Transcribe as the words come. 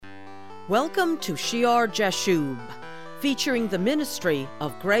Welcome to Shiar Jeshub, featuring the ministry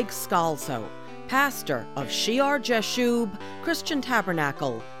of Greg Scalzo, pastor of Shiar Jeshub Christian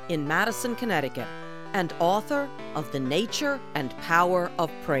Tabernacle in Madison, Connecticut, and author of The Nature and Power of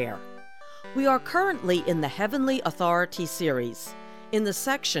Prayer. We are currently in the Heavenly Authority series, in the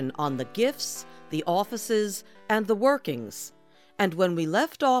section on the gifts, the offices, and the workings. And when we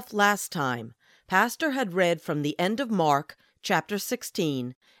left off last time, Pastor had read from the end of Mark, chapter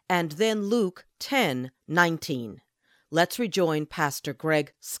 16, and then Luke 10:19. Let's rejoin Pastor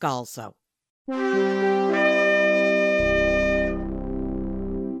Greg Scalzo.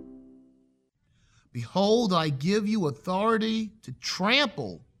 Behold, I give you authority to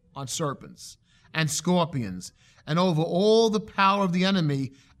trample on serpents and scorpions, and over all the power of the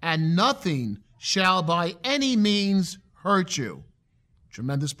enemy, and nothing shall by any means hurt you.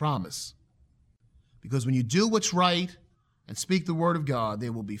 Tremendous promise. Because when you do what's right and speak the word of God,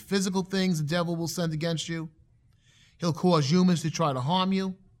 there will be physical things the devil will send against you. He'll cause humans to try to harm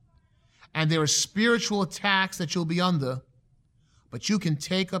you. And there are spiritual attacks that you'll be under, but you can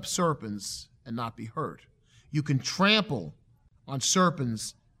take up serpents and not be hurt. You can trample on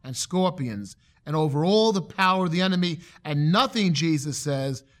serpents and scorpions and over all the power of the enemy, and nothing, Jesus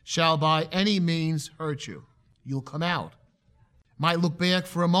says, shall by any means hurt you. You'll come out. Might look back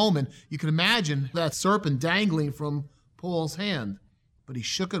for a moment. You can imagine that serpent dangling from Paul's hand, but he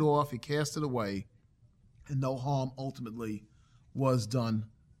shook it off, he cast it away, and no harm ultimately was done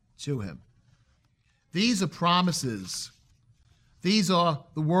to him. These are promises. These are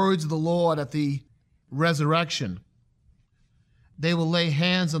the words of the Lord at the resurrection. They will lay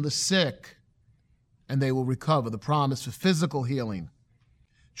hands on the sick and they will recover. The promise for physical healing.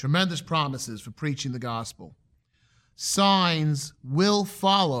 Tremendous promises for preaching the gospel. Signs will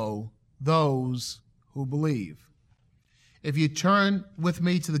follow those who believe. If you turn with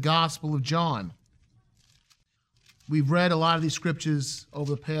me to the Gospel of John, we've read a lot of these scriptures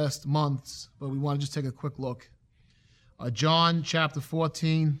over the past months, but we want to just take a quick look. John chapter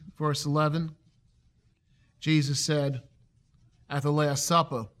 14, verse 11, Jesus said at the Last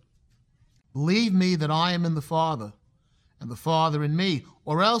Supper, "Believe me that I am in the Father, and the Father in me,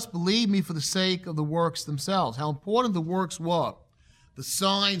 or else believe me for the sake of the works themselves." How important the works were. The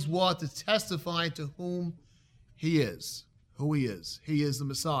signs were to testify to whom he is, who he is. He is the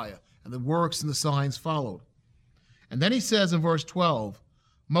Messiah, and the works and the signs followed. And then he says in verse 12,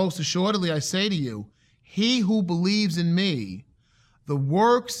 "Most assuredly I say to you, he who believes in me, the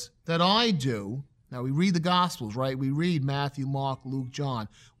works that I do." Now we read the Gospels, right? We read Matthew, Mark, Luke, John.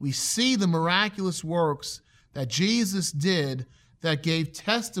 We see the miraculous works that Jesus did that gave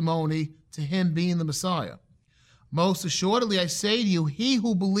testimony to him being the Messiah. "Most assuredly I say to you, he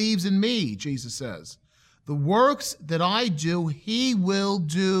who believes in me," Jesus says, "the works that I do, he will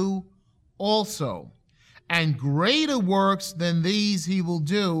do also. And greater works than these he will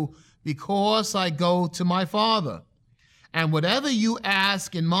do, because I go to my Father. And whatever you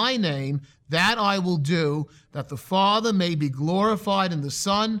ask in my name, that I will do, that the Father may be glorified in the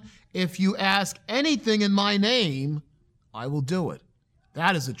Son. If you ask anything in my name, I will do it."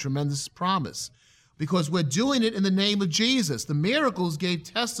 That is a tremendous promise, because we're doing it in the name of Jesus. The miracles gave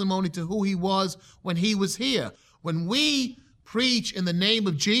testimony to who he was when he was here. When we preach in the name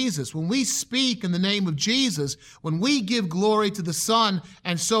of Jesus, when we speak in the name of Jesus, when we give glory to the Son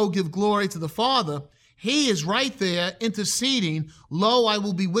and so give glory to the Father, he is right there interceding. "Lo, I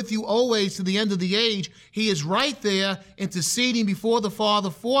will be with you always to the end of the age." He is right there interceding before the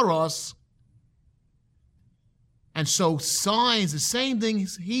Father for us. And so signs, the same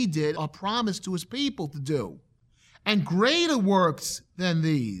things he did, are promised to his people to do. "And greater works than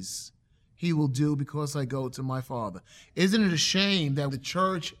these he will do, because I go to my Father." Isn't it a shame that the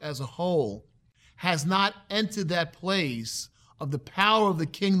church as a whole has not entered that place of the power of the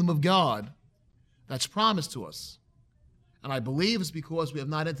kingdom of God that's promised to us? And I believe it's because we have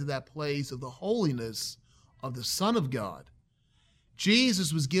not entered that place of the holiness of the Son of God.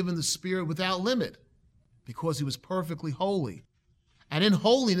 Jesus was given the Spirit without limit because he was perfectly holy. And in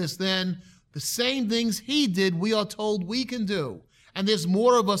holiness, then, the same things he did, we are told we can do. And there's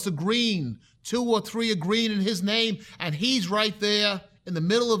more of us agreeing, 2 or 3 agreeing in his name, and he's right there in the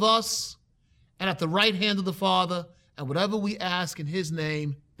middle of us and at the right hand of the Father, and whatever we ask in his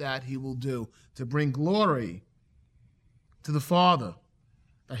name, that he will do, to bring glory to the Father,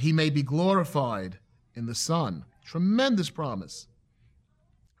 that he may be glorified in the Son. Tremendous promise.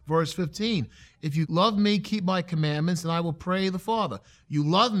 Verse 15, "If you love me, keep my commandments, and I will pray the Father." You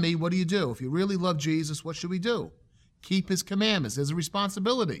love me, what do you do? If you really love Jesus, what should we do? Keep his commandments. There's a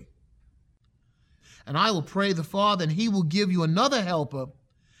responsibility. "And I will pray the Father, and he will give you another helper,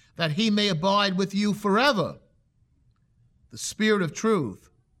 that he may abide with you forever. The Spirit of truth,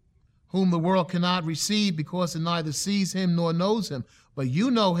 whom the world cannot receive because it neither sees him nor knows him, but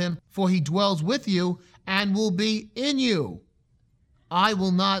you know him, for he dwells with you and will be in you. I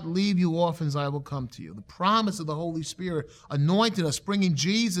will not leave you orphans, I will come to you. The promise of the Holy Spirit anointed us, bringing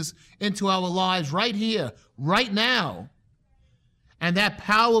Jesus into our lives right here, right now. And that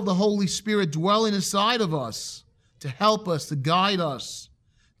power of the Holy Spirit dwelling inside of us to help us, to guide us,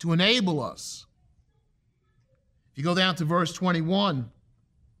 to enable us. If you go down to verse 21,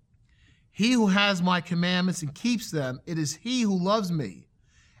 he who has my commandments and keeps them, it is he who loves me.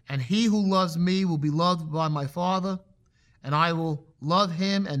 And he who loves me will be loved by my Father, and I will love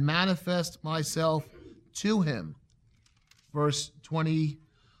him and manifest myself to him. Verse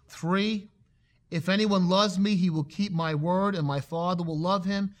 23, if anyone loves me, he will keep my word, and my Father will love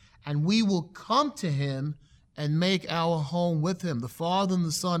him, and we will come to him and make our home with him. The Father and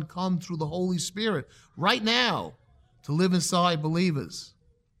the Son come through the Holy Spirit right now to live inside believers.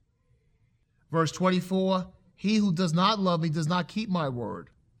 Verse 24, he who does not love me does not keep my word,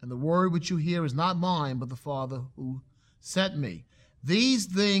 and the word which you hear is not mine, but the Father who sent me. These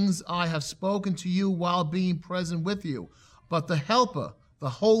things I have spoken to you while being present with you. But the Helper, the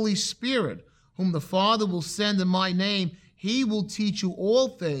Holy Spirit, whom the Father will send in my name, he will teach you all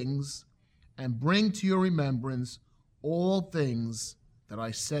things and bring to your remembrance all things that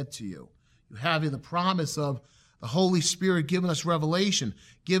I said to you. You have here the promise of the Holy Spirit giving us revelation,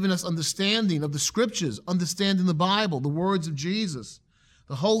 giving us understanding of the Scriptures, understanding the Bible, the words of Jesus.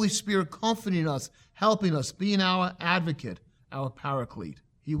 The Holy Spirit comforting us, helping us, being our advocate, our paraclete.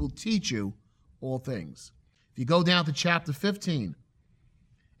 He will teach you all things. If you go down to chapter 15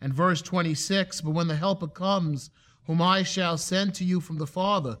 and verse 26, but when the Helper comes, whom I shall send to you from the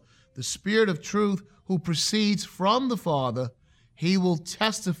Father, the Spirit of truth who proceeds from the Father, he will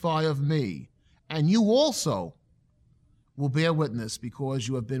testify of me. And you also will bear witness because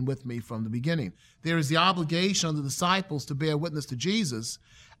you have been with me from the beginning. There is the obligation of the disciples to bear witness to Jesus,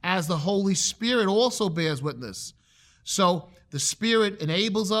 as the Holy Spirit also bears witness. So the Spirit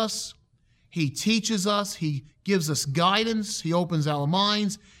enables us, he teaches us, he gives us guidance, he opens our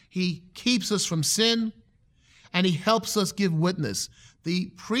minds, he keeps us from sin, and he helps us give witness. The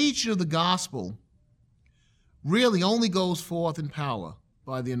preaching of the gospel really only goes forth in power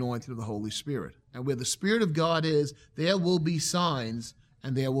by the anointing of the Holy Spirit. And where the Spirit of God is, there will be signs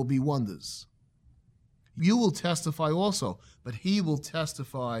and there will be wonders. You will testify also, but he will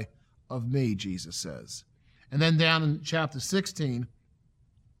testify of me, Jesus says. And then down in chapter 16,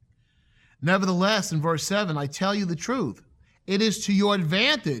 nevertheless, in verse 7, I tell you the truth. It is to your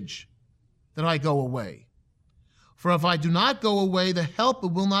advantage that I go away. For if I do not go away, the Helper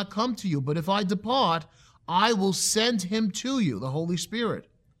will not come to you. But if I depart, I will send him to you, the Holy Spirit.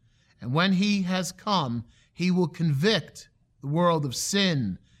 And when he has come, he will convict the world of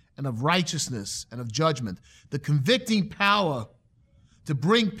sin and of righteousness and of judgment. The convicting power to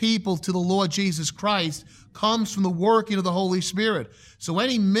bring people to the Lord Jesus Christ comes from the working of the Holy Spirit. So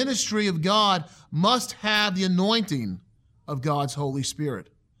any ministry of God must have the anointing of God's Holy Spirit.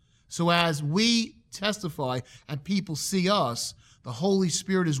 So as we testify and people see us, the Holy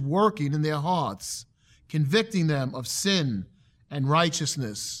Spirit is working in their hearts, convicting them of sin and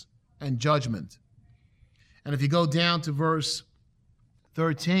righteousness and judgment. And if you go down to verse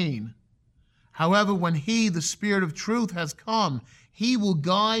 13, however, when he, the Spirit of truth, has come, he will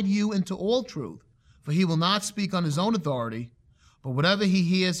guide you into all truth, for he will not speak on his own authority, but whatever he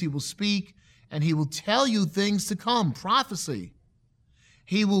hears he will speak, and he will tell you things to come, prophecy.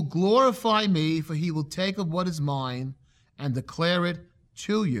 He will glorify me, for he will take of what is mine and declare it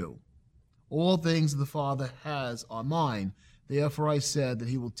to you. All things the Father has are mine. Therefore I said that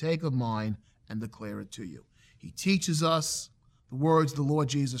he will take of mine and declare it to you. He teaches us the words of the Lord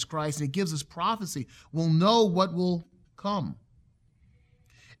Jesus Christ, and he gives us prophecy. We'll know what will come.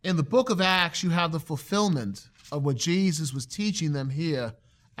 In the book of Acts, you have the fulfillment of what Jesus was teaching them here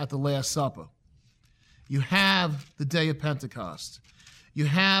at the Last Supper. You have the day of Pentecost. You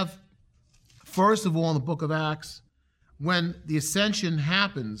have, first of all, in the book of Acts, when the ascension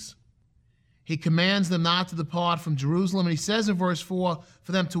happens, he commands them not to depart from Jerusalem. And he says in verse 4,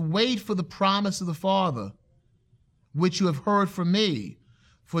 for them to wait for the promise of the Father, which you have heard from me.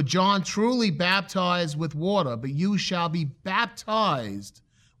 For John truly baptized with water, but you shall be baptized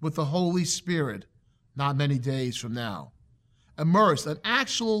with the Holy Spirit not many days from now. Immersed, an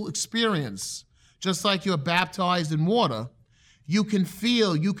actual experience, just like you're baptized in water. You can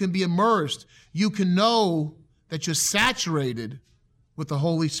feel, you can be immersed, you can know that you're saturated with the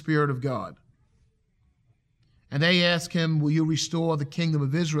Holy Spirit of God. And they ask him, will you restore the kingdom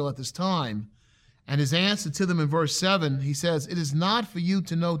of Israel at this time? And his answer to them in verse 7, he says, it is not for you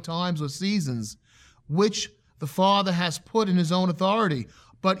to know times or seasons which the Father has put in his own authority,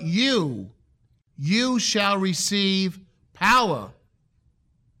 but you shall receive power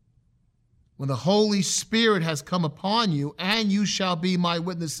when the Holy Spirit has come upon you, and you shall be my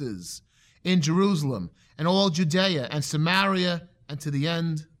witnesses in Jerusalem and all Judea and Samaria and to the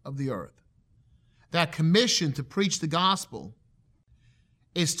end of the earth. That commission to preach the gospel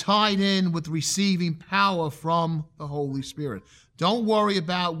is tied in with receiving power from the Holy Spirit. Don't worry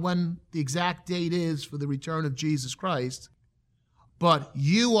about when the exact date is for the return of Jesus Christ, but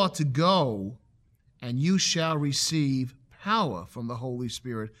you are to go and you shall receive power from the Holy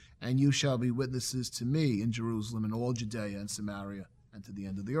Spirit, and you shall be witnesses to me in Jerusalem and all Judea and Samaria and to the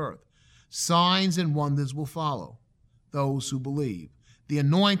end of the earth. Signs and wonders will follow those who believe. The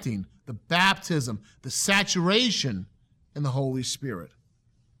anointing, the baptism, the saturation in the Holy Spirit.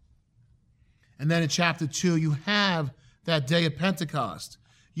 And then in chapter 2, you have that day of Pentecost.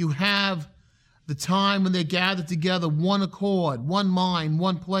 You have the time when they gathered together, one accord, one mind,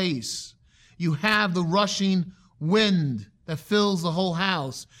 one place. You have the rushing wind that fills the whole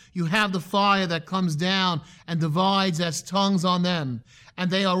house. You have the fire that comes down and divides as tongues on them. And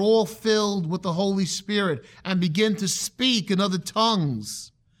they are all filled with the Holy Spirit and begin to speak in other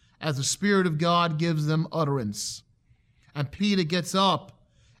tongues as the Spirit of God gives them utterance. And Peter gets up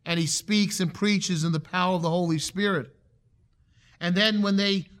and he speaks and preaches in the power of the Holy Spirit. And then when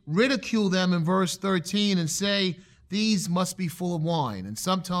they ridicule them in verse 13 and say, these must be full of wine. And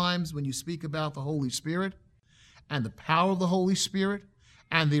sometimes when you speak about the Holy Spirit and the power of the Holy Spirit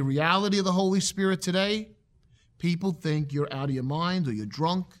and the reality of the Holy Spirit today, people think you're out of your mind or you're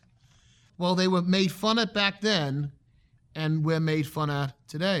drunk. Well, they were made fun at back then, and we're made fun at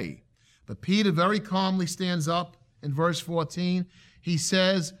today. But Peter very calmly stands up in verse 14. He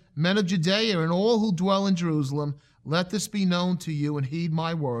says, men of Judea and all who dwell in Jerusalem, let this be known to you and heed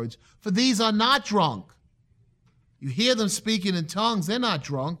my words, for these are not drunk. You hear them speaking in tongues, they're not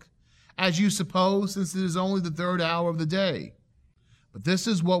drunk, as you suppose, since it is only the third hour of the day. But this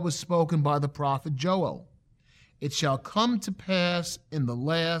is what was spoken by the prophet Joel. It shall come to pass in the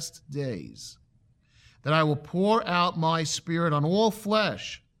last days that I will pour out my spirit on all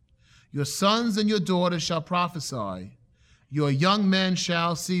flesh. Your sons and your daughters shall prophesy. Your young men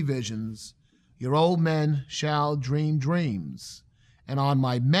shall see visions. Your old men shall dream dreams. And on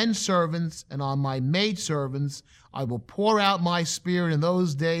my men servants and on my maid servants I will pour out my spirit in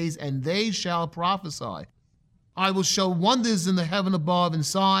those days, and they shall prophesy. I will show wonders in the heaven above and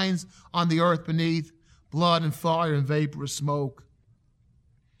signs on the earth beneath, blood and fire and vaporous smoke.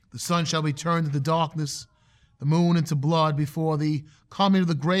 The sun shall be turned into darkness, the moon into blood before the coming of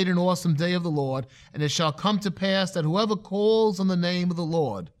the great and awesome day of the Lord. And it shall come to pass that whoever calls on the name of the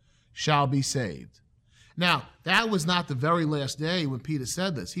Lord shall be saved. Now, that was not the very last day when Peter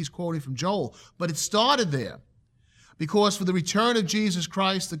said this. He's quoting from Joel, but it started there. Because for the return of Jesus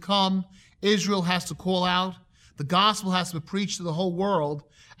Christ to come, Israel has to call out. The gospel has to be preached to the whole world.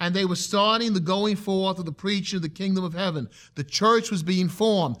 And they were starting the going forth of the preaching of the kingdom of heaven. The church was being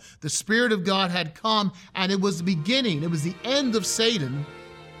formed. The Spirit of God had come, and it was the beginning. It was the end of Satan.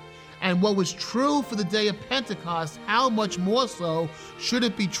 And what was true for the day of Pentecost, how much more so should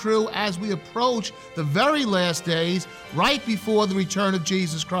it be true as we approach the very last days, right before the return of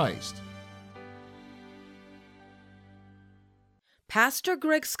Jesus Christ? Pastor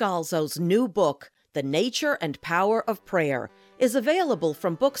Greg Scalzo's new book, The Nature and Power of Prayer, is available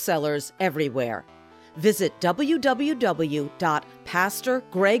from booksellers everywhere. Visit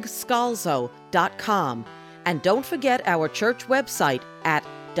www.pastorgregscalzo.com, and don't forget our church website at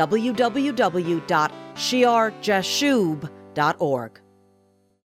www.shiarjeshub.org.